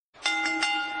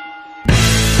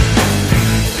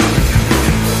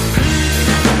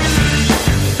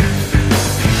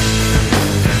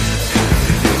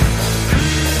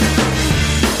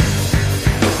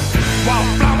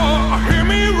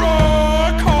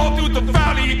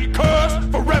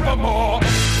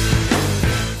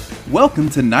Welcome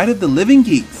to Night of the Living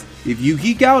Geeks. If you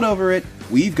geek out over it,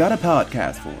 we've got a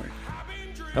podcast for it.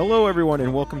 Hello, everyone,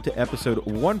 and welcome to episode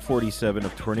 147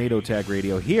 of Tornado Tag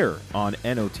Radio here on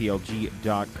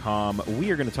NOTLG.com.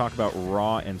 We are going to talk about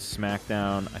Raw and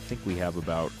SmackDown. I think we have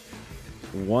about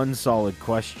one solid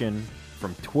question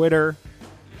from Twitter.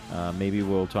 Maybe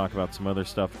we'll talk about some other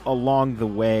stuff along the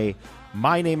way.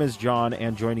 My name is John,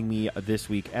 and joining me this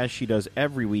week, as she does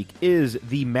every week, is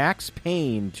the Max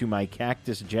Payne to my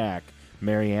Cactus Jack,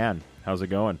 Marianne. How's it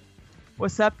going?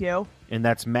 What's up, yo? And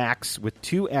that's Max with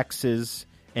two X's,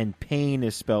 and Payne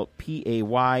is spelled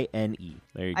P-A-Y-N-E.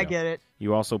 There you go. I get it.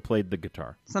 You also played the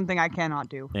guitar. Something I cannot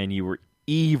do. And you were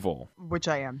evil. Which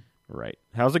I am. Right.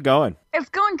 How's it going? It's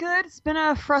going good. It's been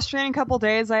a frustrating couple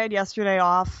days. I had yesterday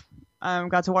off.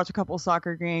 Got to watch a couple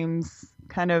soccer games.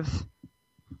 Kind of,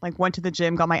 went to the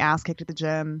gym, got my ass kicked at the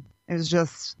gym. It was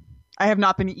just... I have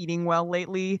not been eating well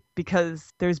lately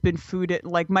because there's been food at,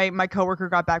 my coworker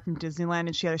got back from Disneyland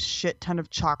and she had a shit ton of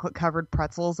chocolate-covered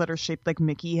pretzels that are shaped like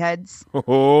Mickey heads.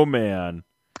 Oh, man.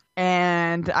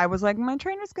 And I was like, my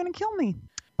trainer's going to kill me.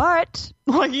 But,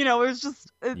 it was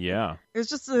just... Yeah. It was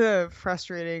just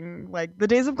frustrating. The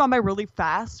days have gone by really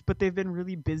fast, but they've been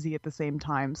really busy at the same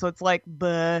time. So it's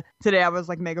today I was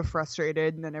mega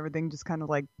frustrated, and then everything just kind of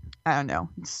I don't know,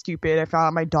 it's stupid. I found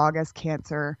out my dog has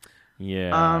cancer.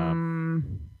 Yeah.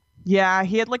 Yeah,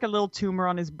 he had a little tumor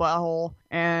on his butthole,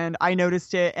 and I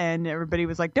noticed it, and everybody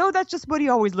was like, no, that's just what he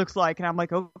always looks like. And I'm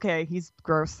like, okay, he's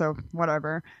gross, so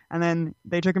whatever. And then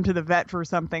they took him to the vet for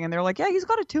something, and they're like, yeah, he's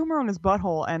got a tumor on his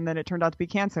butthole. And then it turned out to be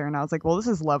cancer. And I was like, well, this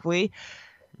is lovely.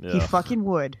 Ugh. He fucking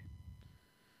would.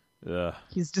 Ugh.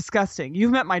 He's disgusting.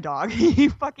 You've met my dog. He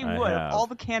fucking would. Have. Of all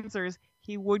the cancers,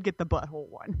 he would get the butthole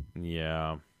one.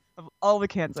 Yeah. Of all the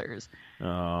cancers.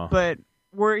 Oh. But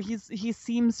he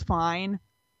seems fine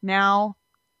now.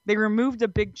 They removed a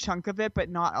big chunk of it, but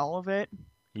not all of it.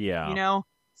 Yeah.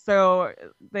 So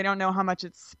they don't know how much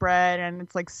it's spread, and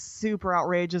it's super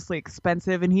outrageously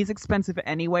expensive, and he's expensive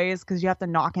anyways because you have to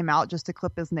knock him out just to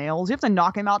clip his nails. You have to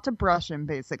knock him out to brush him,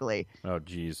 basically. Oh,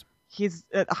 geez. He's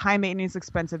a high maintenance,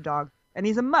 expensive dog, and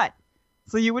he's a mutt,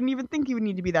 so you wouldn't even think he would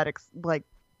need to be that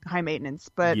high maintenance.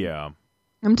 But yeah.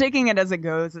 I'm taking it as it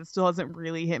goes. It still hasn't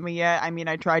really hit me yet. I mean,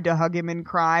 I tried to hug him and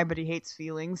cry, but he hates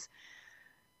feelings.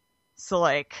 So,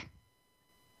 it's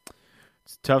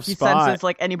a tough he spot.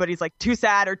 senses, anybody's, too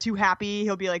sad or too happy,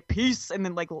 he'll be like, peace, and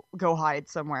then, go hide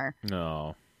somewhere.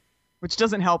 No. Which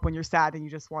doesn't help when you're sad and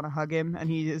you just want to hug him, and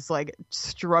he is,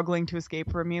 struggling to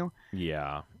escape from you.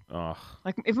 Yeah. Ugh.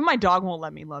 Even my dog won't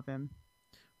let me love him.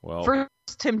 Well. First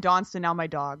Tim Donston, now my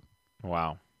dog.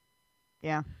 Wow.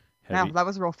 Yeah. Now, that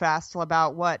was real fast. Till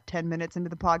about, 10 minutes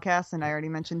into the podcast, and I already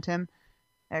mentioned Tim?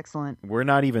 Excellent. We're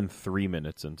not even 3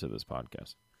 minutes into this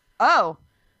podcast. Oh,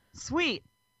 sweet.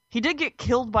 He did get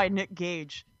killed by Nick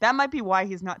Gage. That might be why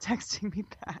he's not texting me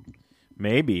back.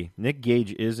 Maybe. Nick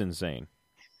Gage is insane.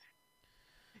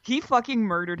 He fucking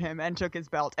murdered him and took his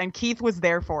belt, and Keith was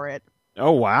there for it.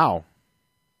 Oh, wow.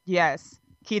 Yes.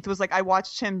 Keith was like, I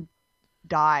watched him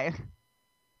die.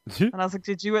 And I was like,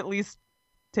 did you at least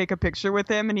take a picture with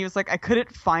him? And he was like, I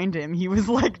couldn't find him. He was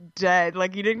dead.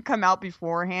 He didn't come out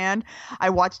beforehand. I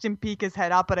watched him peek his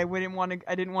head out, but I didn't want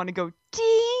to go,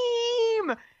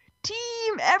 team,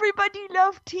 everybody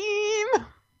love team.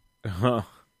 Oh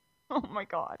my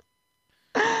God.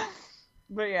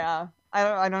 But yeah,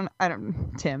 I don't,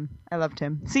 Tim. I love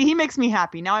Tim. See, he makes me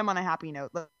happy. Now I'm on a happy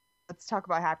note. Let's talk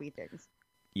about happy things.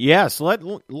 Yes,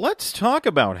 let's talk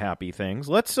about happy things.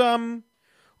 Let's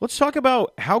talk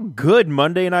about how good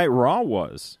Monday Night Raw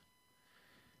was.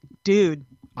 Dude.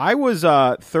 I was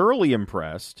thoroughly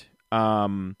impressed. We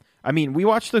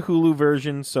watched the Hulu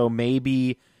version, so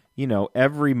maybe,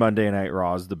 every Monday Night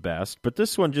Raw is the best, but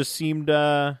this one just seemed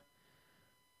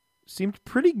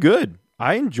pretty good.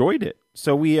 I enjoyed it.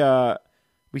 So we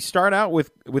start out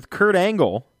with Kurt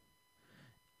Angle,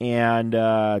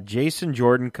 and Jason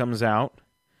Jordan comes out,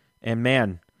 and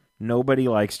man, nobody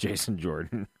likes Jason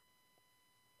Jordan.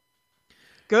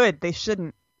 Good, they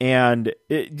shouldn't. And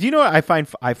do you know what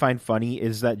I find funny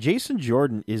is that Jason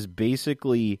Jordan is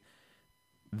basically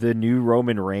the new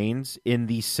Roman Reigns in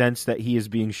the sense that he is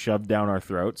being shoved down our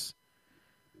throats.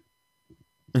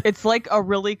 It's a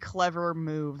really clever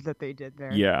move that they did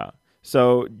there. Yeah.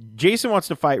 So Jason wants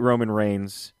to fight Roman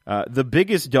Reigns, the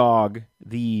biggest dog,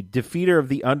 the defeater of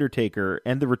The Undertaker,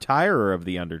 and the retirer of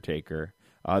The Undertaker,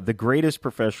 the greatest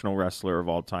professional wrestler of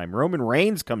all time. Roman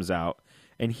Reigns comes out,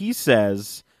 and he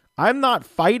says, I'm not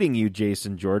fighting you,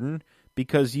 Jason Jordan,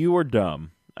 because you are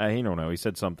dumb. I don't know. He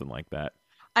said something like that.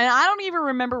 And I don't even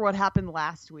remember what happened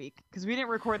last week because we didn't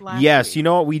record last week. Yes, you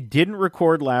know what? We didn't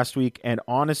record last week, and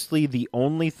honestly, the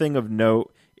only thing of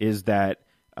note is that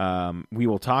we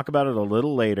will talk about it a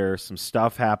little later. Some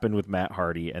stuff happened with Matt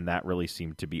Hardy, and that really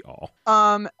seemed to be all.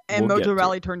 And We'll get Mojo to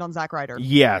Raleigh it. turned on Zack Ryder.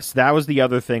 Yes, that was the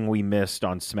other thing we missed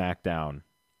on SmackDown.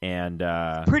 And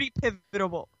Pretty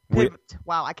pivotal.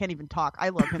 Wow, I can't even talk. I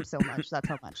love him so much. That's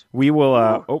how much. we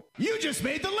will... You just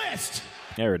made the list.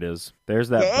 There it is. There's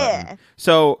that Yeah. button.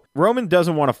 So Roman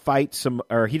doesn't want to fight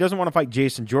he doesn't want to fight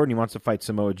Jason Jordan. He wants to fight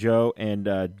Samoa Joe.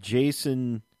 And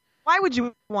Jason... Why would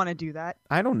you want to do that?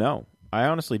 I don't know. I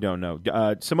honestly don't know.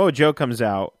 Samoa Joe comes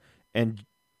out, and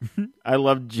I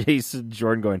love Jason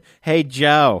Jordan going, "Hey,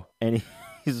 Joe." And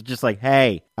he's just like,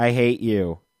 "Hey, I hate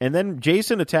you." And then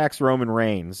Jason attacks Roman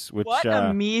Reigns, which... What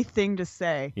a me thing to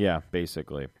say. Yeah,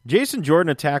 basically. Jason Jordan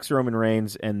attacks Roman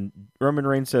Reigns, and Roman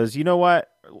Reigns says, "You know what?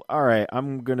 All right,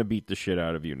 I'm going to beat the shit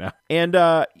out of you now." And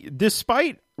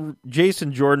despite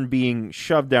Jason Jordan being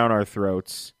shoved down our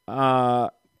throats,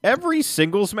 every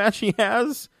singles match he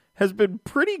has been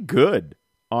pretty good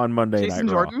on Monday Jason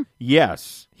Night Raw. Jordan?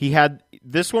 Yes. He had...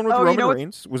 This one with Oh, you Roman know what-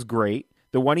 Reigns was great.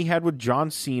 The one he had with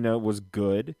John Cena was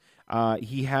good.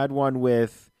 He had one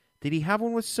with... Did he have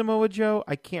one with Samoa Joe?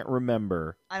 I can't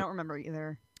remember. I don't remember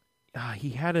either.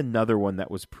 He had another one that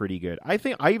was pretty good. I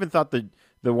even thought the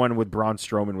one with Braun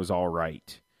Strowman was all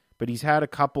right. But he's had a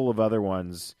couple of other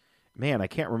ones. Man, I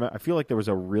can't remember. I feel like there was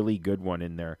a really good one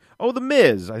in there. Oh, The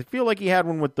Miz. I feel like he had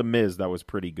one with The Miz that was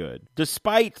pretty good.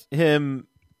 Despite him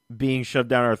being shoved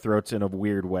down our throats in a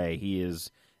weird way, he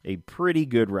is a pretty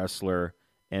good wrestler.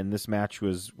 And this match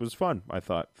was fun, I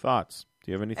thought. Thoughts?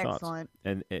 Do you have any thoughts? Excellent.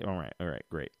 And all right,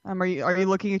 great. Are you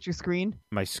looking at your screen?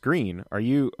 My screen? Are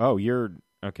you? Oh, you're...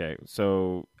 Okay,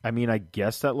 so, I mean, I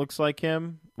guess that looks like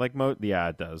him. Like yeah,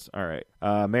 it does. All right.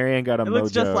 Marianne got a Mojo. It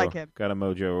looks just like him. Got a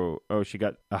Mojo. Oh, she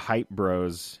got a Hype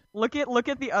Bros. Look at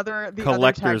the other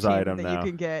Collector's tag team item that now. you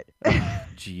can get.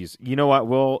 Jeez. You know what?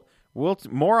 We'll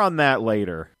more on that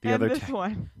later. And this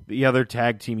one. The other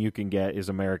tag team you can get is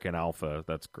American Alpha.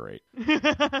 That's great.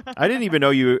 I didn't even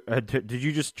know you... did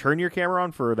you just turn your camera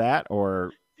on for that,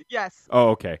 or... Yes. Oh,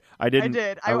 okay. I didn't. I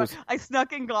did. I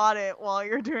snuck and got it while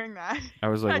you're doing that. I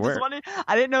was like, where?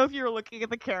 I didn't know if you were looking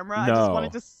at the camera. No. I just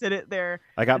wanted to sit it there.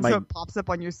 I got so it pops up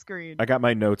on your screen. I got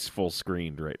my notes full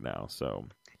screened right now, so...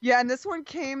 Yeah, and this one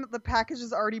the package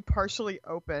is already partially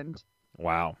opened.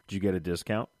 Wow. Did you get a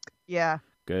discount? Yeah.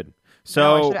 Good. No, I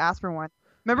So should ask for one.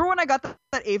 Remember when I got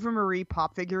that Ava Marie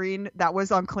pop figurine that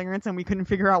was on clearance and we couldn't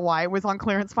figure out why it was on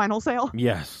clearance final sale?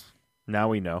 yes. Now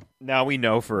we know. Now we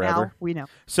know forever. Now we know.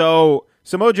 So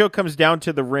Samoa Joe comes down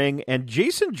to the ring, and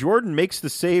Jason Jordan makes the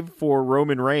save for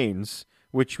Roman Reigns,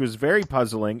 which was very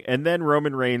puzzling. And then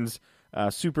Roman Reigns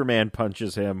Superman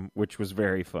punches him, which was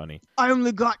very funny. I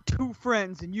only got 2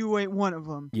 friends and you ain't one of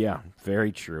them. Yeah,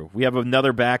 very true. We have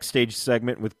another backstage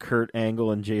segment with Kurt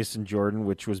Angle and Jason Jordan,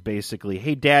 which was basically,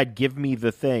 "Hey, Dad, give me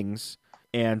the things."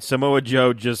 And Samoa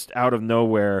Joe just out of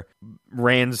nowhere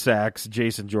ransacks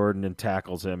Jason Jordan and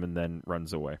tackles him and then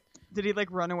runs away. Did he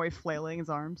run away flailing his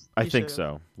arms? I He think should've.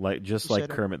 so. Like should've.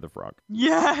 Kermit the Frog.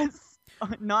 Yes.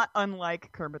 Not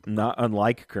unlike Kermit the Frog. Not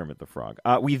unlike Kermit the Frog.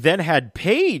 We then had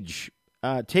Paige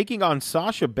taking on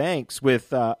Sasha Banks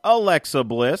with Alexa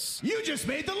Bliss. You just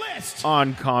made the list.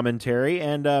 On commentary,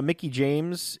 and Mickey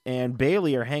James and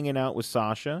Bayley are hanging out with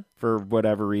Sasha for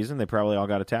whatever reason. They probably all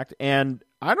got attacked. And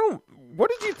what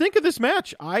did you think of this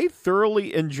match? I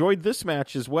thoroughly enjoyed this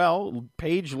match as well.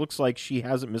 Paige looks like she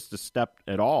hasn't missed a step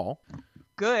at all.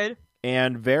 Good.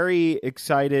 And very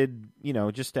excited,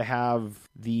 just to have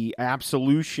the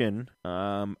Absolution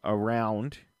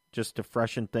around, just to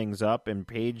freshen things up. And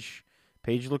Paige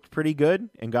looked pretty good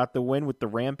and got the win with the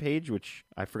Rampage, which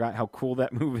I forgot how cool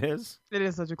that move is. It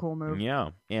is such a cool move. Yeah.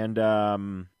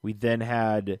 And we then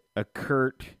had a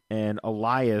Kurt and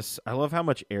Elias. I love how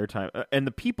much airtime. And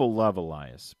the people love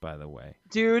Elias, by the way.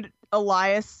 Dude,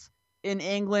 Elias in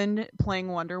England playing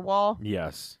Wonderwall.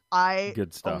 Yes.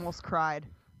 Good stuff. Almost cried.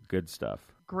 Good stuff.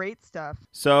 Great stuff.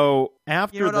 So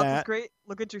after You know what else is that, great?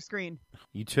 Look at your screen.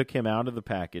 you took him out of the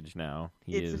package now.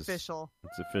 It's official.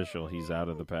 It's official. He's out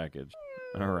of the package.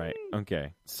 All right.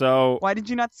 Okay. So Why did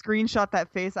you not screenshot that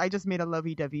face? I just made a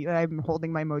lovey-dovey. I'm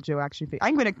holding my Mojo action figure.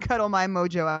 I'm going to cuddle my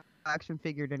Mojo action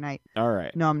figure tonight. all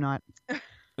right. No, I'm not.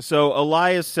 So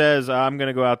Elias says, "I'm going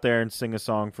to go out there and sing a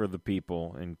song for the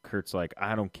people." And Kurt's like,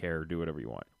 "I don't care. Do whatever you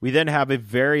want." We then have a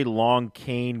very long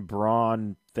Kane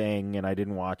Braun thing, and I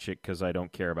didn't watch it because I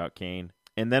don't care about Kane.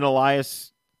 And then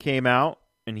Elias came out,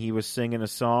 and he was singing a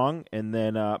song, and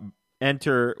then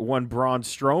enter one Braun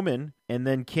Strowman, and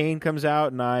then Kane comes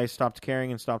out, and I stopped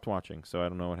caring and stopped watching, so I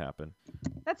don't know what happened.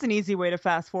 That's an easy way to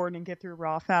fast forward and get through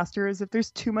Raw faster, is if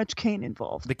there's too much Kane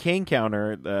involved. The Kane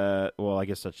counter, well, I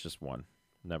guess that's just one.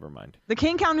 Never mind. The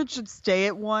Kane counter should stay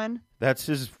at 1. That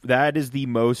is the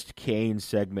most Kane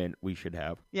segment we should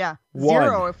have. Yeah. 1.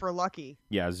 0 if we're lucky.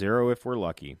 Yeah, 0 if we're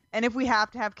lucky. And if we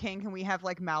have to have Kane, can we have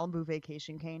like Malibu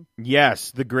Vacation Kane? Yes,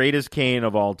 the greatest Kane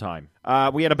of all time.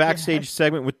 We had a backstage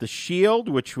segment with The Shield,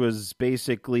 which was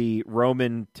basically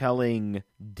Roman telling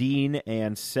Dean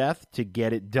and Seth to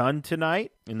get it done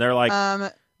tonight. And they're like,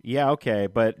 yeah, okay.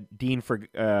 But Dean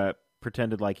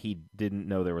pretended like he didn't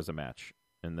know there was a match.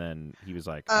 And then he was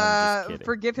like, I'm just kidding.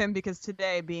 Forgive him, because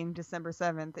today, being December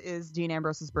 7th, is Dean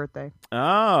Ambrose's birthday.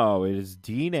 Oh, it is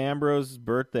Dean Ambrose's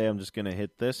birthday. I'm just going to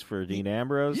hit this for Dean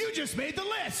Ambrose. You just made the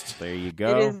list. There you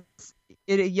go.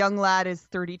 A young lad is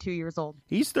 32 years old.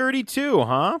 He's 32,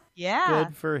 huh? Yeah.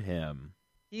 Good for him.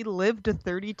 He lived to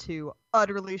 32.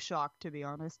 Utterly shocked, to be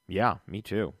honest. Yeah, me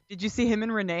too. Did you see him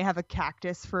and Renee have a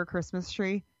cactus for a Christmas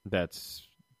tree?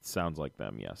 Sounds like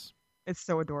them, yes. It's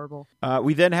so adorable.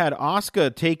 We then had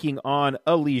Asuka taking on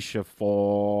Alicia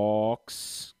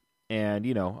Fox. And,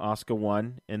 Asuka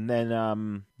won. And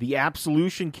then the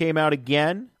Absolution came out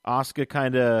again. Asuka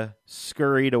kind of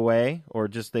scurried away, or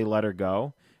just they let her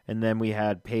go. And then we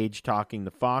had Paige talking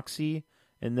to Foxy.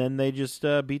 And then they just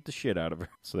beat the shit out of her.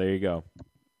 So there you go.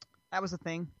 That was a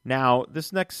thing. Now,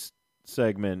 this next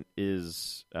segment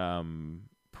is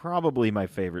probably my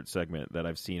favorite segment that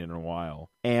I've seen in a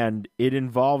while. And it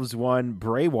involves one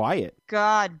Bray Wyatt.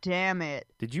 God damn it.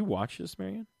 Did you watch this,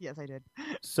 Marianne? Yes, I did.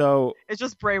 So it's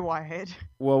just Bray Wyatt.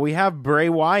 Well, we have Bray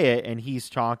Wyatt, and he's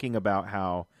talking about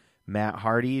how Matt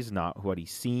Hardy's not what he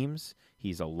seems.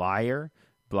 He's a liar,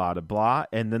 blah, blah, blah.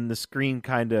 And then the screen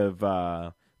kind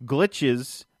of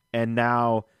glitches, and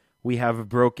now we have a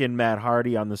broken Matt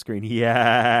Hardy on the screen.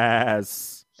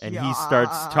 Yes! And he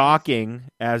starts talking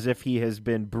as if he has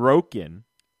been broken,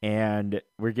 and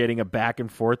we're getting a back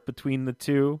and forth between the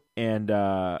two, and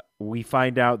we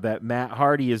find out that Matt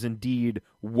Hardy is indeed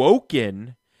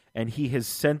woken, and he has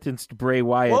sentenced Bray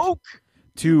Wyatt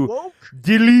to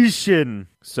deletion.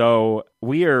 So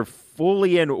we are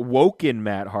fully in woken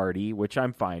Matt Hardy, which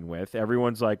I'm fine with.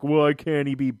 Everyone's like, why can't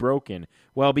he be broken?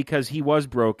 Well, because he was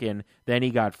broken, then he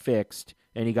got fixed,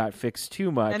 and he got fixed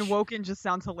too much. And woken just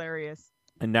sounds hilarious.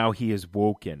 And now he is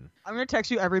woken. I'm going to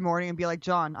text you every morning and be like,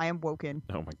 John, I am woken.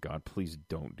 Oh my God, please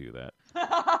don't do that.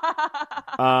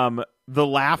 The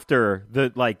laughter,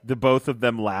 the both of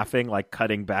them laughing, like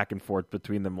cutting back and forth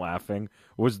between them laughing,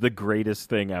 was the greatest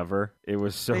thing ever. It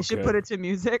was so good. They should put it to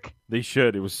music. They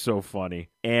should. It was so funny.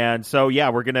 And so, yeah,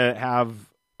 we're going to have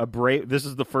this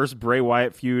is the first Bray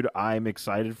Wyatt feud I'm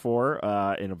excited for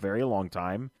in a very long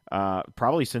time.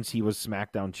 Probably since he was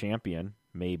SmackDown champion.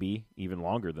 Maybe even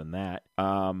longer than that.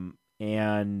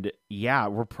 And yeah,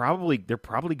 they're probably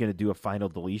going to do a final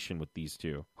deletion with these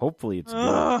two. Hopefully it's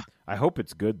good. I hope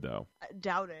it's good though. I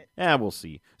doubt it. We'll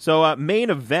see. So main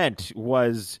event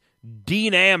was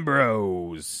Dean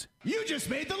Ambrose. You just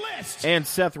made the list. And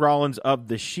Seth Rollins of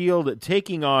The Shield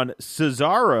taking on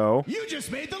Cesaro. You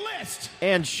just made the list.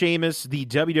 And Sheamus, the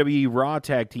WWE Raw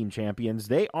Tag Team Champions.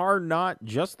 They are not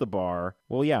just the bar.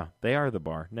 Well, yeah, they are the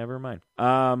bar. Never mind.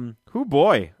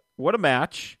 Boy, what a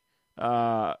match.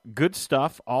 Good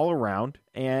stuff all around.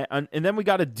 And then we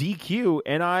got a DQ,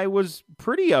 and I was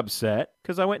pretty upset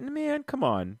because I went, man, come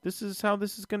on. This is how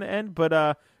this is going to end.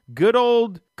 But good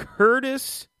old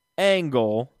Curtis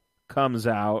Angle comes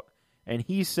out, and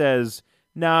he says,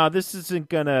 nah, this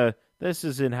isn't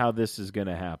how this is going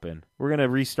to happen. We're going to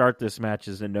restart this match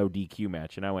as a no DQ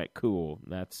match. And I went, cool,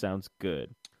 that sounds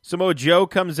good. Samoa Joe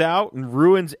comes out and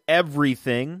ruins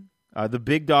everything. The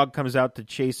big dog comes out to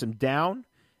chase him down.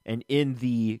 And in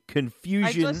the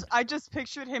confusion... I just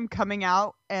pictured him coming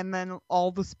out and then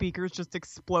all the speakers just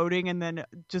exploding and then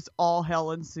just all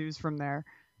hell ensues from there.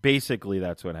 Basically,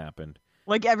 that's what happened.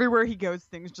 Like everywhere he goes,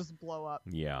 things just blow up.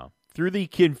 Yeah. Through the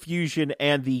confusion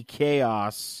and the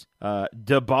chaos,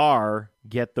 DeBar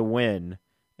get the win.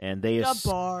 And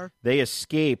they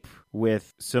escape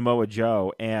with Samoa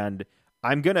Joe. And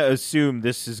I'm going to assume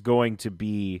this is going to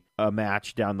be a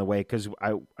match down the way because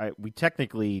we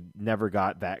technically never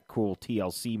got that cool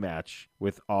TLC match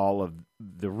with all of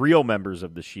the real members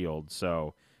of the Shield.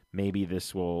 So maybe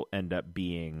this will end up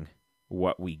being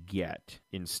what we get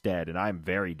instead, and I'm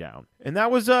very down. And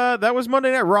that was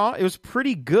Monday Night Raw. It was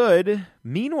pretty good.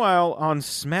 Meanwhile, on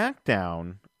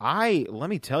SmackDown, let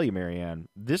me tell you, Marianne,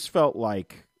 this felt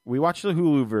like we watched the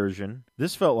Hulu version.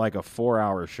 This felt like a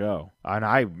 4-hour show, and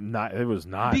it was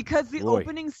not. Because the Boy.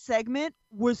 opening segment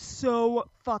was so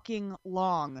fucking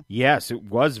long. Yes, it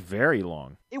was very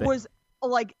long. It was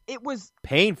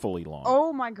painfully long.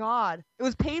 Oh my god. It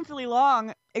was painfully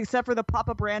long, except for the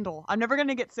Pop-Up Randall. I'm never going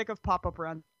to get sick of Pop-Up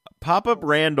Randall. Pop-Up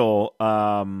Randall,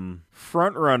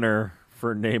 front runner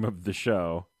for name of the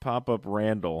show, Pop-Up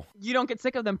Randall. You don't get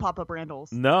sick of them Pop-Up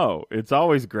Randalls. No, it's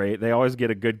always great. They always get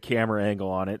a good camera angle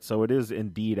on it, so it is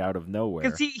indeed out of nowhere.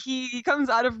 Because he comes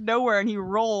out of nowhere and he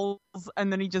rolls,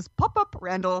 and then he just Pop-Up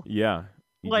Randall. Yeah.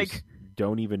 You Like, just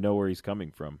don't even know where he's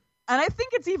coming from. And I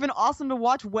think it's even awesome to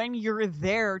watch when you're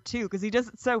there, too, because he does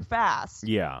it so fast.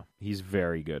 Yeah, he's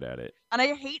very good at it. And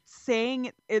I hate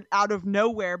saying it out of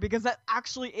nowhere, because that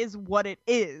actually is what it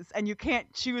is. And you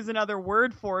can't choose another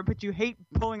word for it, but you hate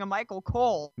pulling a Michael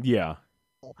Cole. Yeah.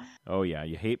 Oh, yeah,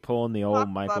 you hate pulling the old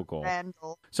Pop-Up Michael Cole.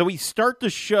 Randall. So we start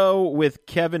the show with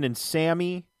Kevin and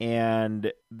Sammy,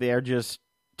 and they're just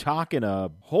talking a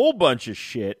whole bunch of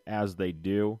shit, as they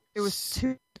do. It was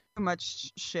too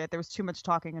much shit. There was too much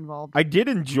talking involved. I did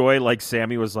enjoy, like,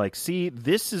 Sammy was like, see,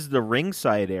 this is the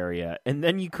ringside area, and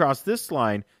then you cross this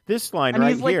line and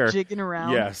right he's, like, here. jigging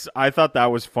around. Yes, I thought that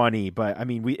was funny, but, I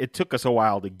mean, it took us a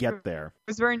while to get there.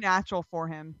 It was very natural for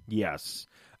him. Yes.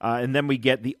 And then we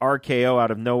get the RKO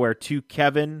out of nowhere to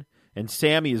Kevin, and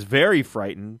Sammy is very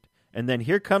frightened. And then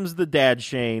here comes the Dad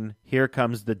Shane. Here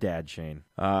comes the Dad Shane.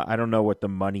 I don't know what the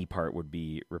money part would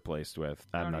be replaced with.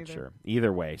 I'm not sure.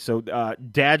 Either way. So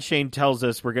Dad Shane tells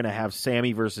us we're going to have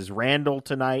Sammy versus Randall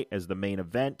tonight as the main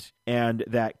event, and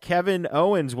that Kevin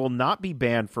Owens will not be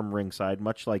banned from ringside,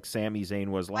 much like Sami Zayn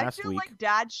was last week. I feel like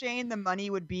Dad Shane, the money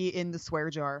would be in the swear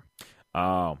jar.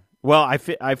 Oh. Well, I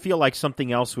feel like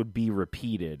something else would be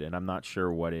repeated, and I'm not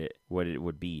sure what it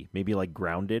would be. Maybe like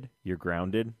grounded. You're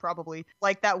grounded. Probably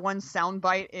like that one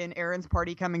soundbite in Aaron's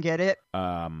Party, Come and Get It.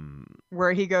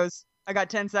 Where he goes, "I got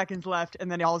 10 seconds left,"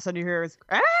 and then all of a sudden you hear,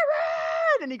 "Aaron!"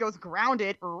 and he goes,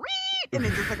 "Grounded," and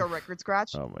it's just like a record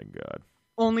scratch. Oh my god!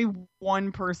 Only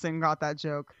one person got that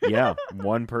joke. Yeah,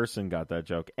 one person got that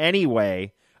joke.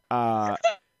 Anyway,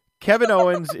 Kevin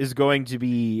Owens is going to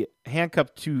be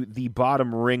handcuffed to the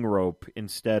bottom ring rope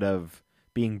instead of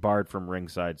being barred from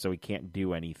ringside, so he can't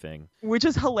do anything. Which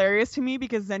is hilarious to me,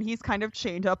 because then he's kind of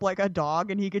chained up like a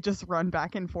dog and he could just run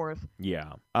back and forth.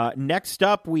 Yeah. Next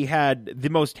up, we had the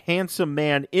most handsome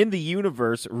man in the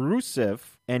universe, Rusev,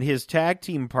 and his tag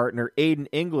team partner, Aiden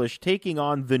English, taking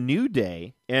on The New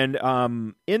Day. And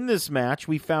in this match,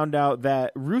 we found out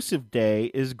that Rusev Day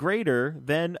is greater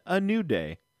than A New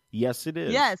Day. Yes, it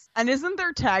is. Yes, and isn't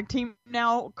their tag team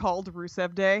now called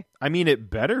Rusev Day? I mean, it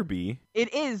better be.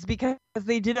 It is, because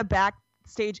they did a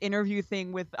backstage interview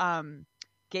thing with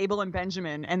Gable and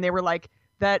Benjamin, and they were like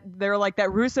that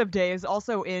Rusev Day is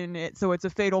also in it, so it's a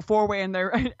fatal 4-way, and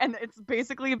it's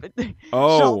basically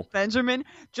Shelton Benjamin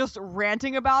just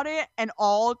ranting about it, and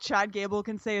all Chad Gable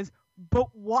can say is, "But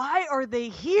why are they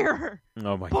here?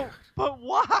 Oh my god! But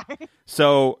why?"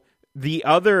 So.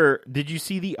 Did you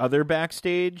see the other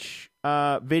backstage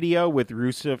video with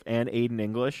Rusev and Aiden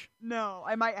English? No,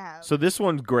 I might have. So this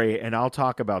one's great, and I'll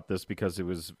talk about this because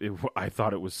I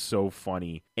thought it was so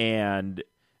funny. And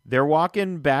they're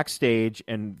walking backstage,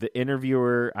 and the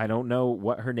interviewer, I don't know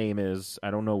what her name is. I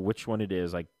don't know which one it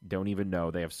is. I don't even know.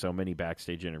 They have so many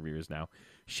backstage interviewers now.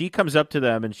 She comes up to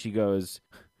them, and she goes,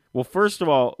 well, first of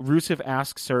all, Rusev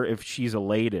asks her if she's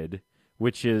elated,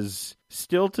 which is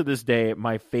still to this day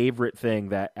my favorite thing,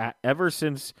 that ever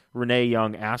since Renee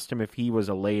Young asked him if he was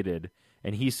elated,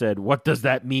 and he said, "What does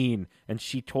that mean?" and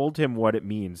she told him what it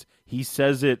means. He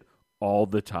says it all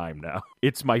the time now.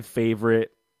 It's my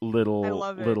favorite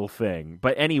little thing.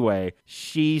 But anyway,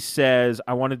 she says,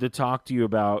 "I wanted to talk to you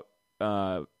about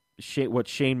what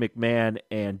Shane McMahon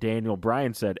and Daniel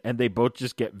Bryan said," and they both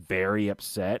just get very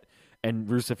upset. And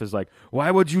Rusev is like, "Why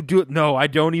would you do it? No, I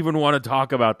don't even want to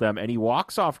talk about them." And he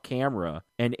walks off camera,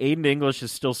 and Aiden English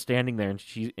is still standing there,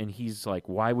 and he's like,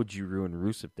 "Why would you ruin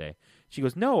Rusev Day?" She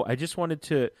goes, "No, I just wanted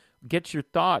to get your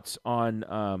thoughts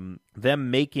on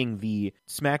them making the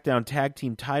SmackDown Tag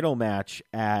Team title match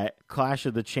at Clash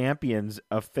of the Champions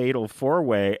a fatal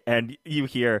 4-way." And you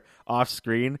hear off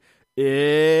screen,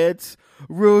 "It's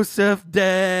Rusev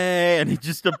Day," and he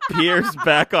just appears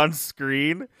back on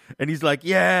screen, and he's like,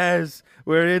 "Yes,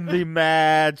 we're in the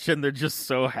match," and they're just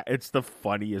so it's the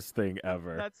funniest thing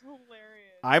ever. That's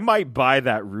hilarious. I might buy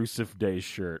that Rusev Day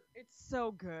shirt. It's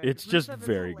so good. It's Rusev just is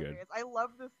very hilarious. good. I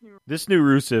love This new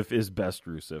Rusev is best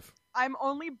Rusev. I'm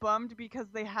only bummed because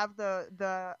they have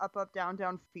the up down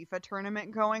FIFA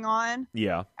tournament going on.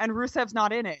 Yeah. And Rusev's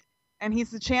not in it. And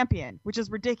he's the champion, which is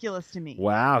ridiculous to me.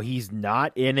 Wow, he's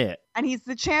not in it. and he's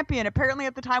the champion. Apparently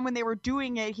at the time when they were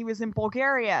doing it, he was in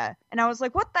Bulgaria. And I was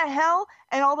like, what the hell?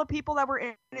 And all the people that were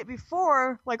in it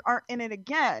before, like, aren't in it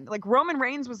again. Like, Roman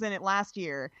Reigns was in it last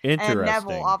year. Interesting. And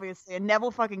Neville, obviously. And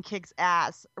Neville fucking kicks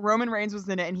ass. Roman Reigns was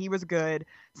in it, and he was good.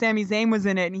 Sami Zayn was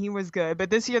in it, and he was good. But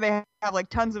this year they have, like,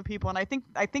 tons of people. And I think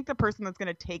the person that's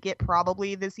going to take it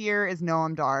probably this year is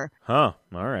Noam Dar. Huh.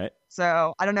 All right.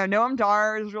 So, I don't know. Noam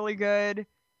Dar is really good.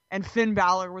 And Finn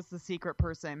Balor was the secret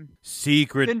person.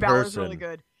 Finn Balor's really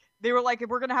good. They were like, if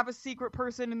we're going to have a secret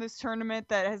person in this tournament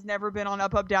that has never been on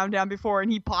Up, Up, Down, Down before, and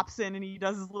he pops in and he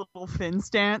does his little Finn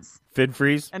stance. Finn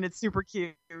freeze. And it's super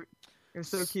cute. It was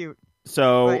so cute.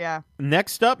 So, yeah.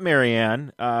 Next up,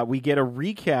 Marianne, we get a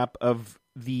recap of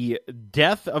the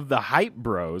death of the Hype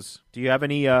Bros. Do you have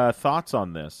any thoughts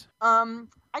on this?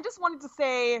 I just wanted to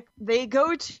say they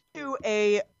go to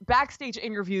a backstage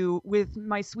interview with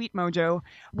My Sweet Mojo.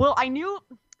 Well, I knew.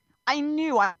 I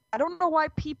don't know why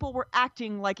people were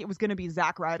acting like it was going to be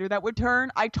Zack Ryder that would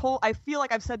turn. I feel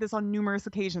like I've said this on numerous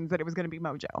occasions that it was going to be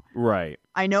Mojo. Right.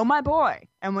 I know my boy.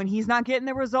 And when he's not getting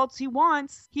the results he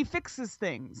wants, he fixes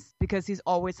things because he's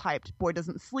always hyped. Boy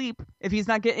doesn't sleep. If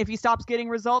he stops getting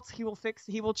results, he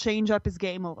will change up his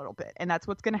game a little bit. And that's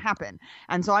what's going to happen.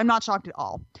 And so I'm not shocked at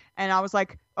all. And I was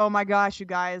like, oh my gosh, you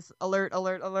guys, alert,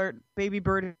 alert, alert. Baby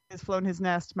bird has flown his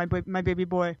nest. My baby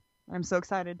boy. I'm so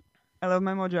excited. I love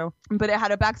my Mojo. But it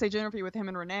had a backstage interview with him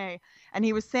and Renee, and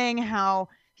he was saying how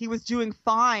he was doing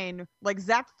fine. Like,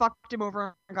 Zack fucked him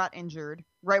over and got injured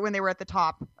right when they were at the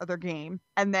top of their game.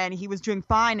 And then he was doing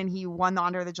fine, and he won the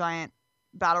Andre the Giant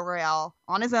Battle Royale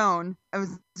on his own. I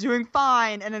was doing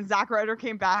fine, and then Zack Ryder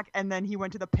came back, and then he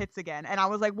went to the pits again. And I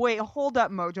was like, wait, hold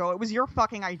up, Mojo. It was your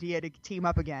fucking idea to team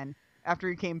up again after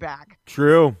he came back.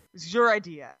 True. It was your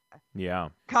idea. Yeah.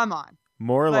 Come on.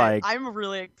 I'm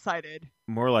really excited.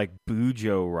 More like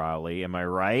Bujo Raleigh. Am I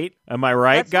right? Am I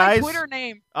right, That's guys? my Twitter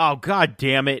name. Oh, god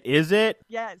damn it. Is it?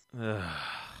 Yes.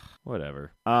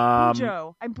 Whatever.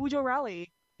 Bujo. I'm Bujo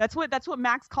Raleigh. That's what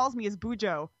Max calls me, is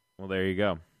Bujo. Well, there you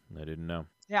go. I didn't know.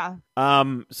 Yeah.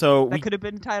 So that could have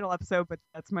been a title episode, but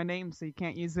that's my name, so you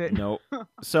can't use it. No.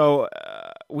 So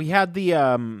we had the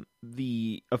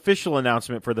official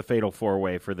announcement for the Fatal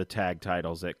 4-Way for the tag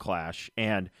titles at Clash,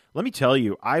 and let me tell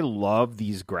you, I love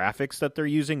these graphics that they're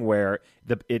using where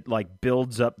it like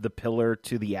builds up the pillar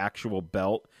to the actual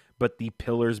belt, but the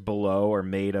pillars below are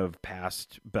made of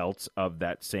past belts of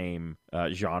that same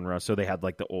genre. So they had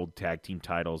like the old tag team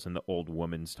titles and the old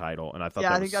women's title, and I thought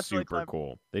that was super really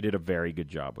cool. They did a very good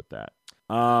job with that.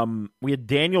 We had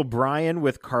Daniel Bryan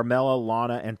with Carmella,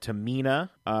 Lana, and Tamina.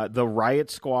 The Riot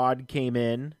Squad came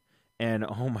in, and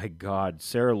oh my god,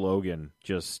 Sarah Logan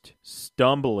just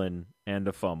stumbling and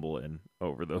a fumbling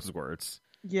over those words.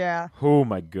 Yeah. Oh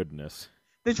my goodness.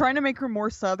 They're trying to make her more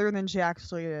Southern than she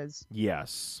actually is.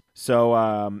 Yes.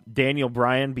 So Daniel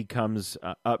Bryan becomes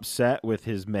upset with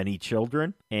his many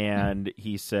children, and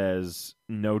he says,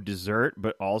 no dessert,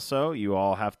 but also you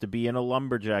all have to be in a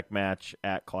lumberjack match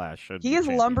at Clash. He is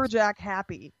lumberjack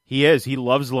happy. He is. He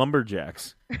loves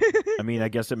lumberjacks. I mean, I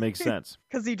guess it makes sense.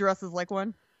 Because he dresses like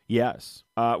one. Yes.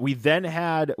 We then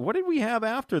had, what did we have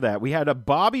after that? We had a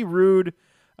Bobby Roode,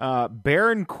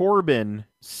 Baron Corbin,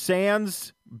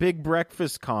 sans Big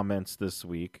Breakfast comments this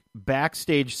week.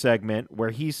 Backstage segment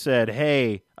where he said,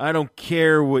 hey, I don't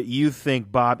care what you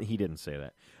think, Bob. He didn't say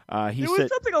that. He said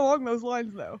something along those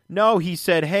lines, though. No, he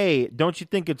said, hey, don't you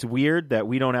think it's weird that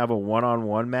we don't have a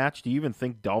one-on-one match? Do you even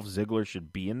think Dolph Ziggler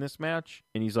should be in this match?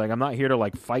 And he's like, I'm not here to,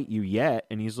 like, fight you yet.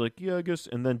 And he's like, yeah, I guess.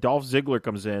 And then Dolph Ziggler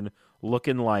comes in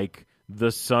looking like the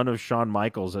son of Shawn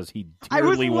Michaels, as he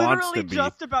dearly wants to be. I was literally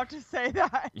just about to say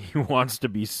that. He wants to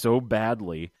be so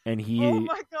badly. And he... Oh,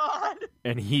 my God.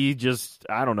 And he just,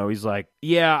 I don't know, he's like,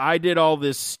 yeah, I did all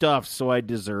this stuff, so I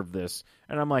deserve this.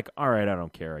 And I'm like, all right, I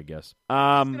don't care, I guess.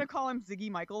 I'm going to call him Ziggy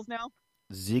Michaels now.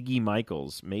 Ziggy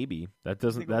Michaels, maybe. That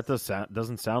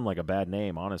doesn't sound like a bad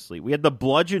name, honestly. We had the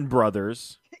Bludgeon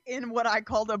Brothers in what I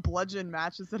called a bludgeon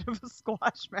match instead of a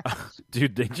squash match.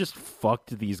 Dude, they just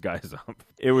fucked these guys up.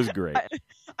 It was great.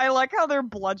 I like how their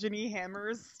bludgeony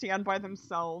hammers stand by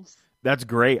themselves. That's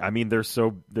great. I mean, they're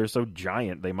so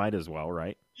giant, they might as well,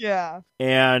 right? Yeah.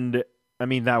 And I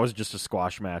mean, that was just a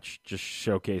squash match, just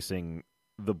showcasing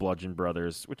the Bludgeon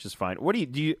Brothers, which is fine. What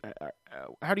do you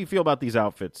how do you feel about these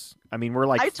outfits? I mean, we're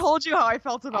like, I told you how I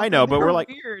felt about them. I know, but we're like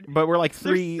weird. But we're like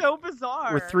they're so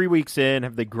bizarre. We're 3 weeks in.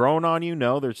 Have they grown on you?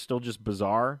 No, they're still just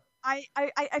bizarre. I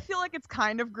feel like it's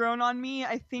kind of grown on me.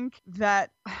 I think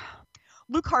that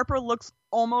Luke Harper looks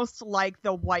almost like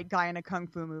the white guy in a kung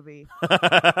fu movie.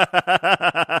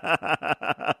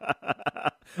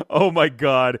 Oh my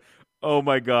god. Oh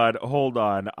my God, hold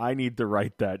on. I need to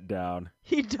write that down.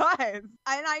 He does. And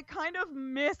I kind of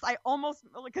I almost,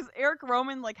 because Eric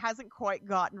Roman, like, hasn't quite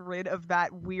gotten rid of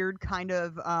that weird kind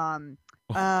of,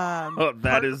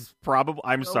 That is probably,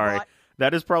 I'm sorry.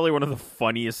 That is probably one of the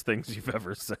funniest things you've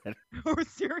ever said. Oh,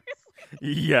 seriously?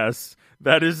 Yes.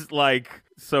 That is, like,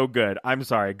 so good. I'm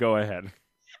sorry. Go ahead.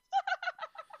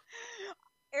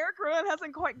 Eric Rowan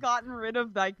hasn't quite gotten rid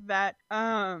of, like, that,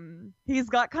 he's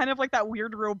got kind of, like, that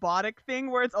weird robotic thing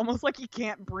where it's almost like he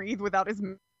can't breathe without his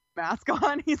mask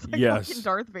on. He's like fucking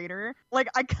Darth Vader. Like,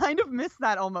 I kind of miss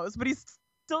that almost, but he's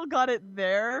still got it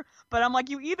there. But I'm like,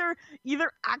 you either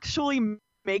actually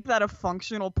make that a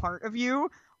functional part of you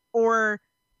or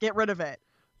get rid of it.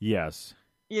 Yes.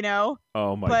 You know?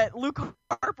 Oh my. But Luke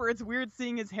Harper, it's weird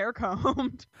seeing his hair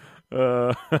combed.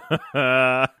 Oh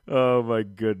my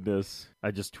goodness.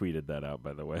 I just tweeted that out,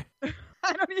 by the way.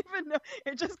 I don't even know.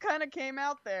 It just kind of came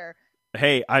out there.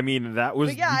 Hey, I mean, that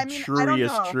was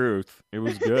truest truth. It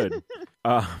was good.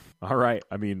 All right.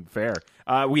 I mean, fair.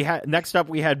 Next up,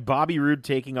 we had Bobby Roode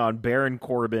taking on Baron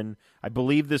Corbin. I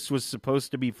believe this was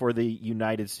supposed to be for the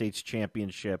United States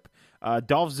Championship.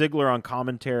 Dolph Ziggler on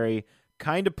commentary,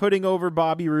 kind of putting over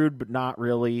Bobby Roode, but not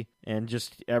really. And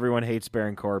just everyone hates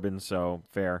Baron Corbin, so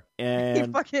fair.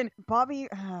 And Bobby,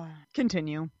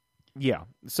 continue. Yeah.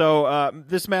 So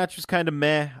this match was kind of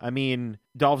meh. I mean,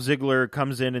 Dolph Ziggler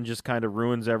comes in and just kind of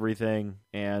ruins everything.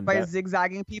 And by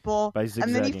zigzagging people. By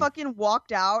zigzagging. And then he fucking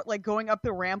walked out, like, going up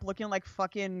the ramp looking like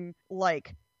fucking,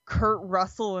 like, Kurt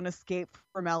Russell in Escape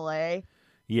from L.A.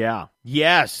 Yeah.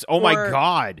 Yes. Oh, my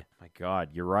God. My God,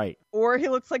 you're right. Or he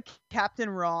looks like Captain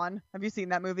Ron. Have you seen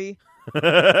that movie?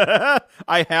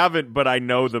 I haven't, but I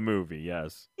know the movie,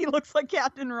 yes. He looks like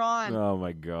Captain Ron. Oh,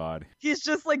 my God. He's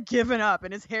just, like, given up,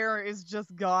 and his hair is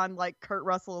just gone like Kurt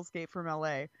Russell Escape from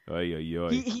L.A. Oy, oy,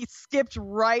 oy. He skipped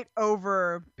right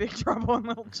over Big Trouble in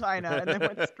Little China and then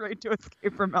went straight to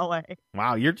Escape from L.A.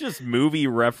 Wow, you're just movie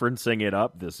referencing it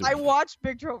up this week. I watched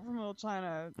Big Trouble from Little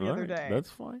China the other day.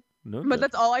 That's fine. No, but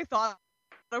that's all I thought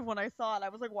of when I saw it. I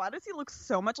was like, why does he look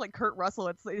so much like Kurt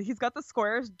Russell? He's got the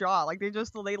squarish jaw. Like, they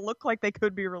look like they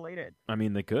could be related. I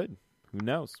mean, they could. Who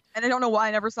knows? And I don't know why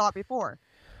I never saw it before.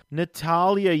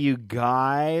 Natalya, you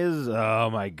guys. Oh,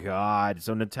 my God.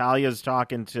 So Natalya's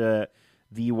talking to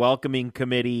the welcoming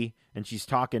committee, and she's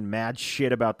talking mad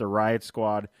shit about the Riot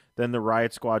Squad. Then the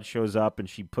Riot Squad shows up, and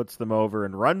she puts them over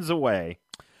and runs away.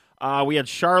 We had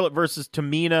Charlotte versus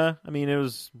Tamina. I mean, it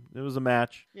was a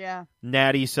match. Yeah.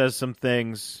 Natty says some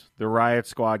things. The Riot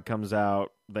Squad comes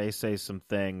out. They say some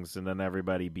things, and then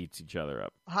everybody beats each other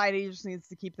up. Heidi just needs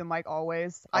to keep the mic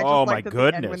always. My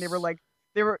goodness! When they were like,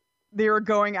 they were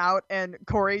going out, and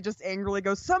Corey just angrily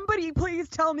goes, "Somebody please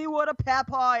tell me what a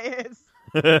papa is."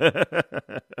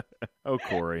 Oh,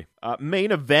 Corey.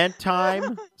 Main event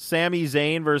time. Sami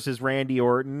Zayn versus Randy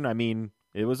Orton. I mean,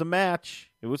 it was a match.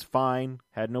 It was fine.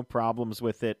 Had no problems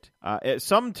with it.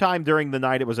 Sometime during the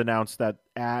night, it was announced that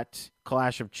at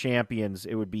Clash of Champions,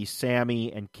 it would be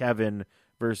Sammy and Kevin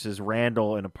versus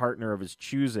Randall and a partner of his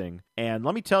choosing. And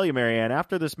let me tell you, Marianne,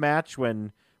 after this match,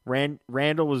 when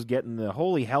Randall was getting the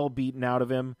holy hell beaten out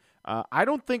of him, I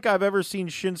don't think I've ever seen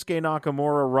Shinsuke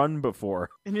Nakamura run before.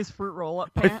 In his fruit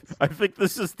roll-up pants? I think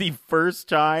this is the first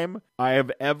time I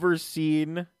have ever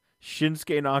seen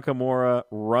Shinsuke Nakamura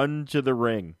run to the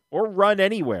ring or run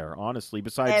anywhere, honestly,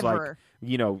 besides ever.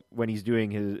 When he's doing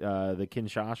his the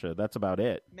Kinshasa. That's about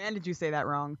it. Man, did you say that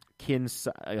wrong?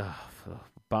 Bamaye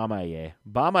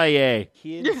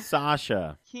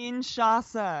Kinshasa.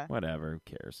 Kinshasa. Whatever, who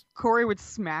cares? Corey would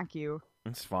smack you.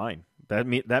 It's fine.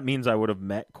 That means I would have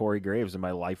met Corey Graves and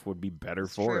my life would be better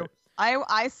for it.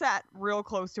 I sat real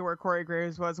close to where Corey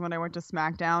Graves was when I went to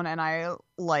SmackDown, and I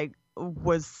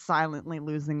was silently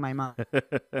losing my mind.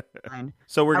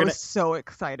 So I was so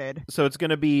excited. So it's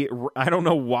going to be, I don't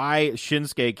know why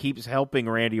Shinsuke keeps helping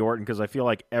Randy Orton, because I feel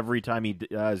like every time he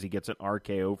does, he gets an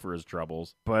RKO for his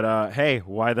troubles. But hey,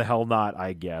 why the hell not,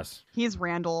 I guess. He's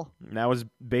Randall. And that was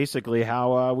basically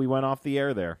how we went off the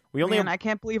air there. I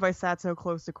can't believe I sat so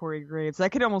close to Corey Graves. I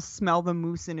could almost smell the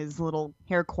mousse in his little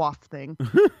hair coif thing.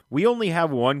 We only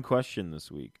have one question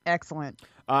this week. Excellent.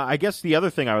 I guess the other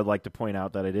thing I would like to point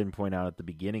out that I didn't point out at the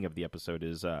beginning of the episode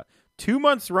is 2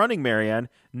 months running, Marianne,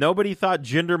 nobody thought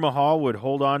Jinder Mahal would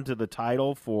hold on to the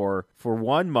title for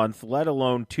 1 month, let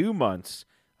alone 2 months.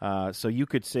 So you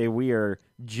could say we are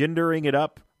Jindering it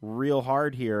up real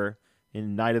hard here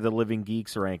in Night of the Living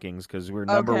Geeks rankings, because we're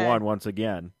number one once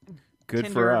again. Good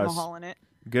Jinder for us. Mahal in it.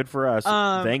 Good for us.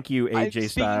 Thank you, AJ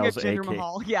Styles. Speaking of Jinder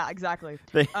Mahal, yeah, exactly.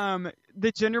 The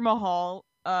Jinder Mahal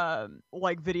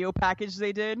video package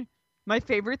they did My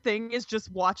favorite thing is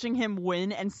just watching him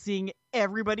win and seeing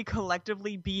everybody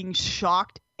collectively being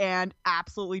shocked and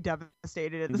absolutely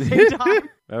devastated at the same time.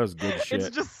 That was good shit.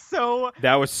 It's just so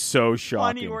That was so funny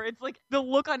shocking. where it's like the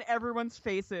look on everyone's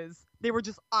faces. They were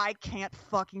just, I can't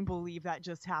fucking believe that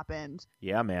just happened.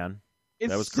 Yeah, man.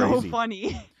 It's That was so crazy.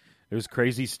 funny. It was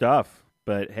crazy stuff,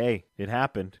 but hey, it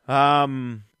happened.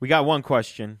 We got one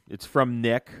question. It's from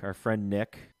Nick, our friend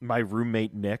Nick, my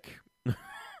roommate Nick.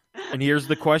 And here's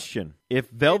the question. If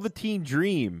Velveteen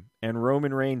Dream and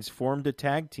Roman Reigns formed a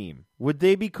tag team, would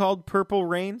they be called Purple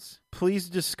Reigns? Please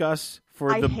discuss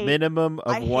for the minimum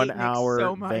of I 1 hate Nick hour.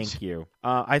 so much. Thank you.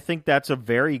 I think that's a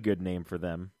very good name for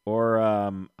them. Or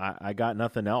I got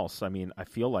nothing else. I mean, I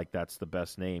feel like that's the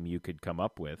best name you could come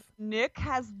up with. Nick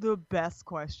has the best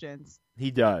questions.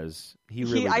 He does. He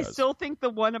really does. I still think the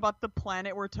one about the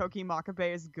planet where Toki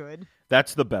Makabe is good.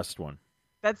 That's the best one.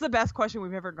 That's the best question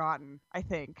we've ever gotten, I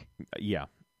think. Yeah,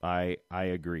 I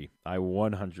agree. I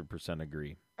 100%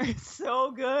 agree. It's so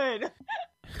good.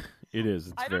 It is.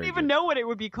 It's I don't very even good. know what it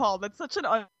would be called. That's such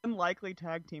an unlikely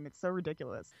tag team. It's so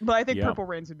ridiculous. But I think Yeah. Purple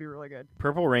Reigns would be really good.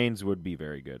 Purple Reigns would be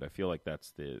very good. I feel like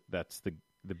that's the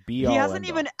be all. He hasn't end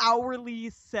even all.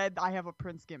 outwardly said I have a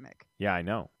Prince gimmick. Yeah, I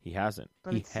know. He hasn't.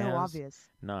 But He it's so has obvious.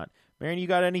 Not. Marion, you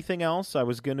got anything else? I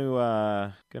was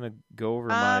gonna go over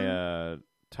my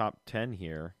top 10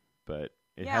 here, but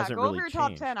it hasn't go really over your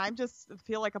changed. top 10. I just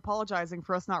feel like apologizing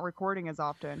for us not recording as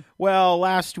often. Well,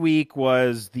 last week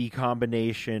was the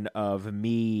combination of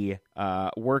me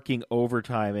working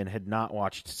overtime and had not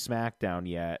watched SmackDown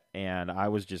yet, and I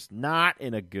was just not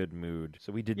in a good mood,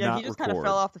 so we did Yeah, not he just record. kind of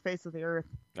fell off the face of the earth.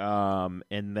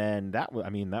 And then that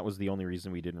was the only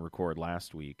reason we didn't record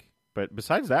last week. But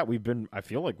besides that, I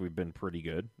feel like we've been pretty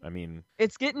good. I mean,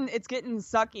 It's getting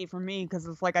sucky for me because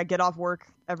it's like I get off work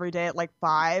every day at like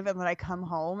 5, and then I come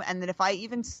home, and then if I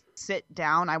even sit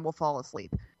down, I will fall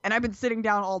asleep. And I've been sitting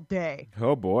down all day.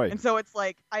 oh boy. And so it's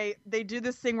like they do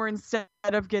this thing where instead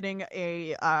of getting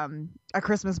a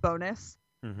Christmas bonus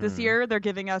this Mhm. year, they're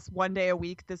giving us 1 day a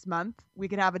week this month. We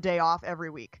can have a day off every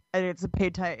week, and it's a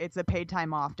paid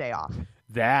time off day off.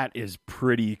 That is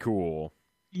pretty cool.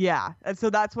 Yeah, and so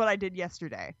that's what I did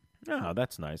yesterday. Oh,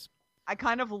 that's nice. I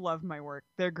kind of love my work.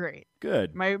 They're great.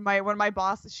 Good. My one of my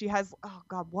boss, she has, oh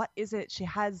god, what is it? She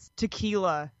has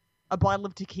tequila, a bottle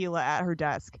of tequila at her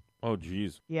desk. Oh,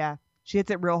 geez. Yeah, she hits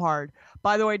it real hard.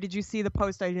 By the way, did you see the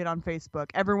post I did on Facebook?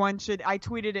 Everyone should. I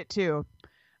tweeted it too,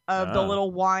 of the Ah.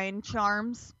 little wine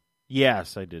charms.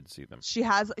 Yes, I did see them.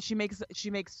 She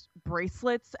makes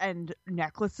bracelets and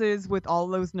necklaces with all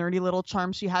those nerdy little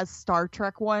charms. She has Star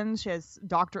Trek ones. She has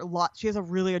She has a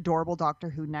really adorable Doctor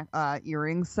Who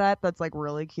earring set that's like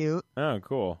really cute. Oh,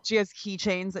 cool. She has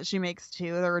keychains that she makes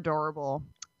too. They're adorable.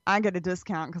 I get a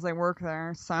discount because I work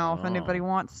there. So if anybody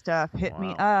wants stuff, hit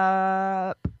me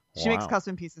up. She makes Wow.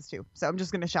 custom pieces too. So I'm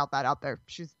just gonna shout that out there.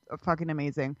 She's fucking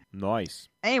amazing. Nice.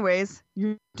 Anyways,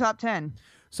 your top 10.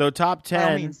 So top By all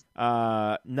 10, means.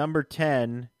 number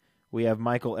 10, we have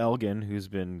Michael Elgin, who's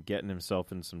been getting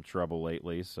himself in some trouble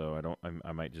lately. So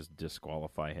I might just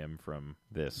disqualify him from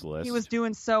this list. He was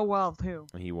doing so well too.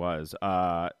 He was.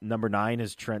 Number 9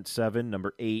 is Trent Seven.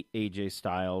 Number 8, AJ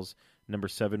Styles. Number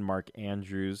 7, Mark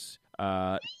Andrews.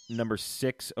 Number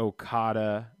 6,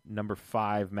 Okada. Number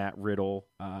 5, Matt Riddle.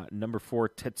 Number 4,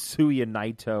 Tetsuya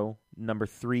Naito. Number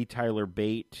 3, Tyler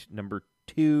Bate. Number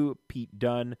 2, Pete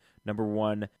Dunne. Number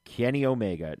 1, Kenny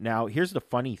Omega. Now, here's the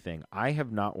funny thing. I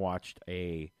have not watched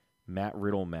a Matt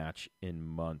Riddle match in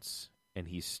months, and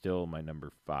he's still my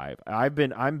number 5.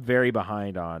 I'm very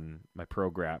behind on my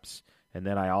Prograps. And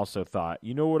then I also thought,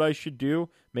 you know what I should do?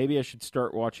 Maybe I should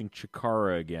start watching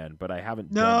Chikara again, but I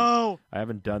haven't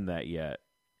done that yet.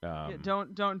 Yeah,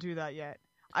 don't do that yet.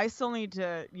 I still need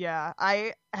to. Yeah,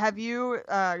 have you.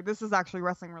 This is actually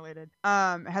wrestling related.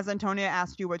 Has Antonia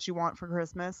asked you what you want for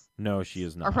Christmas? No, she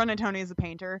is not. Our friend Antonia is a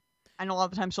painter, and a lot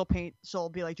of the time she'll paint. She'll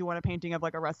be like, "Do you want a painting of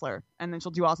like a wrestler?" And then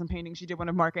she'll do awesome paintings. She did one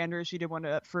of Mark Andrews. She did one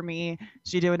for me.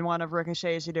 She did one of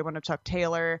Ricochet. She did one of Chuck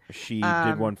Taylor. She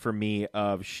did one for me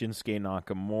of Shinsuke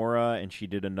Nakamura, and she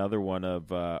did another one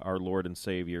of our Lord and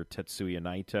Savior Tetsuya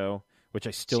Naito, which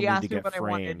I still She need asked to me get what I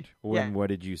framed. wanted. Yeah. What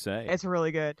did you say? It's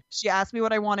really good. She asked me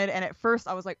what I wanted, and at first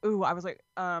I was like, ooh,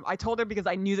 I told her because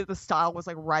I knew that the style was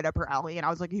like right up her alley, and I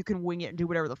was like, you can wing it and do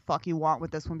whatever the fuck you want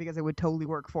with this one because it would totally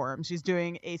work for him. She's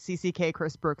doing a CCK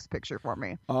Chris Brooks picture for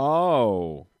me.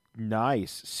 Oh,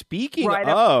 nice. Speaking Right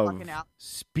up the of fucking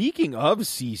alley.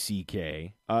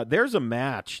 CCK, there's a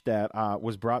match that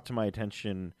was brought to my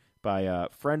attention by a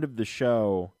friend of the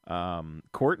show,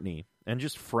 Courtney, and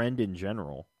just friend in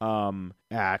general,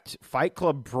 at Fight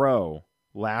Club Pro.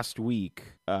 last week,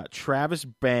 Travis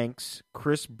Banks,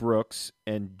 Chris Brooks,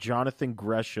 and Jonathan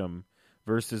Gresham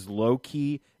versus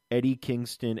Low-Key, Eddie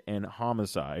Kingston, and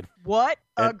Homicide. What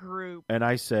a group. And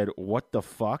I said, what the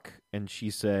fuck? And she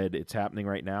said, it's happening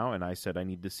right now. And I said, I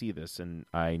need to see this. And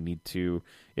I need to,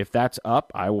 if that's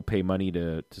up, I will pay money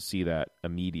to see that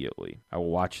immediately. I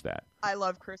will watch that. I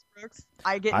love Chris Brooks.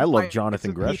 I love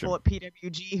Jonathan Gresham. People at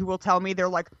PWG who will tell me, they're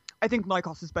like, I think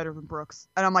Lykos is better than Brooks.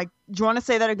 And I'm like, do you want to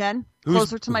say that again?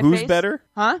 Closer to my face? Who's better?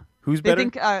 Huh? Who's they better? They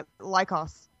think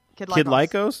Lykos. Kid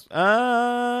Lykos?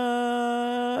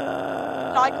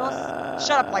 Lykos.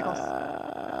 Shut up,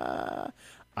 Lykos.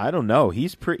 I don't know. He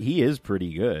is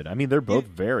pretty good. I mean, they're both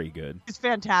very good. It's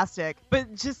fantastic.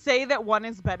 But to say that one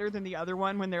is better than the other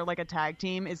one when they're like a tag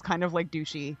team is kind of like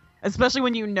douchey. Especially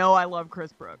when you know I love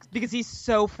Chris Brooks. Because he's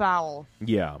so foul.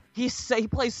 Yeah. He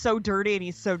plays so dirty and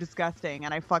he's so disgusting.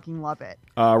 And I fucking love it.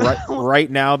 Right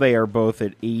now, they are both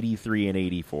at 83 and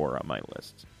 84 on my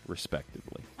list,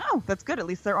 respectively. Oh, that's good. At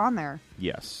least they're on there.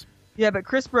 Yes. Yeah, but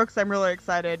Chris Brooks, I'm really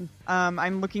excited.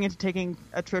 I'm looking into taking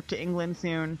a trip to England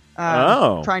soon.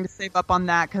 Trying to save up on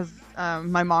that because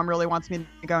my mom really wants me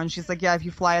to go. And she's like, yeah, if you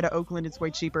fly out of Oakland, it's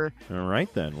way cheaper. All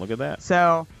right, then. Look at that.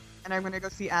 So... And I'm going to go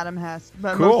see Adam Hess.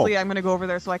 But cool. Mostly I'm going to go over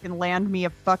there so I can land me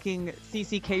a fucking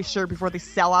CCK shirt before they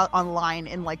sell out online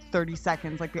in like 30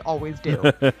 seconds like they always do.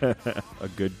 A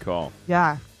good call.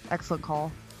 Yeah, excellent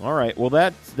call. All right. Well,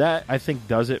 that I think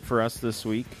does it for us this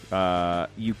week.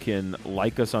 You can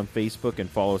like us on Facebook and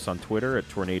follow us on Twitter at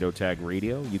Tornado Tag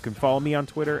Radio. You can follow me on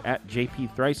Twitter at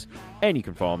JP Thrice. And you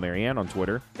can follow Marianne on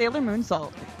Twitter. Sailor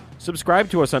Moonsault. Subscribe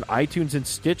to us on iTunes and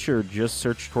Stitcher. Just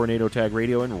search Tornado Tag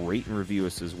Radio and rate and review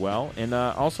us as well. And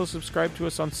also subscribe to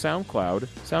us on SoundCloud,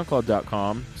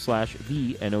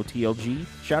 soundcloud.com/TheNOTLG.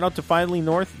 Shout out to Finally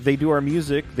North. They do our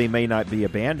music. They may not be a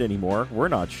band anymore. We're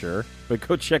not sure. But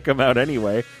go check them out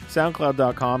anyway.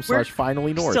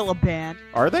 SoundCloud.com/Finally North. Still a band.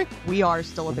 Are they? We are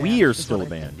still a band. We are still a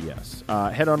band, yes.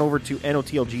 Head on over to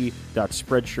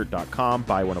notlg.spreadshirt.com.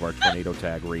 Buy one of our Tornado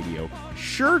Tag Radio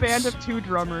shirts. A band of two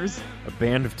drummers. A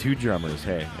band of two drummers.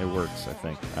 Hey, it works, I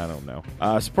think. I don't know.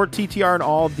 Support TTR and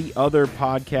all the other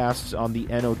podcasts on the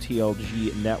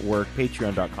NOTLG network.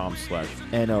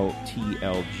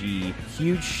 Patreon.com/NOTLG.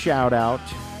 Huge shout out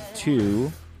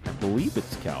to... I believe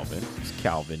it's Calvin. It's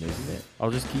Calvin, isn't it?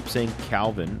 I'll just keep saying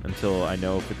Calvin until I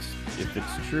know if it's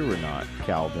true or not.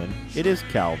 Calvin. It is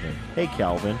Calvin. Hey,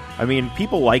 Calvin. I mean,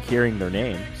 people like hearing their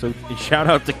name. So shout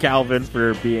out to Calvin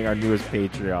for being our newest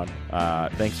Patreon.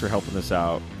 Thanks for helping us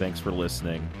out. Thanks for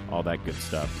listening. All that good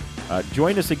stuff.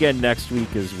 Join us again next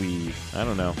week as we, I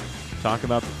don't know, talk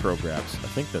about the programs. I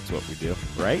think that's what we do,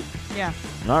 right? Yeah.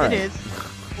 All right. It is.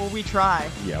 Well, we try.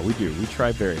 Yeah, we do. We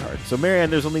try very hard. So, Marianne,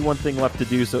 there's only one thing left to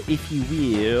do, so if you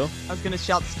will... I was going to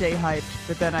shout stay hyped,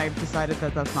 but then I decided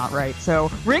that that's not right.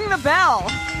 So, ring the bell!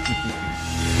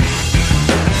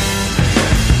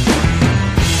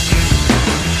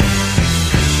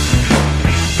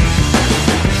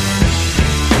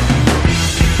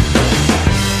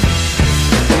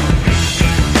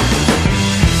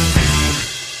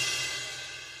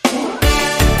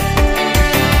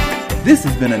 This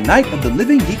has been a Night of the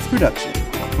Living Geeks production.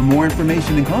 For more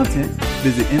information and content,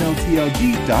 visit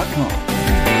NOTLG.com.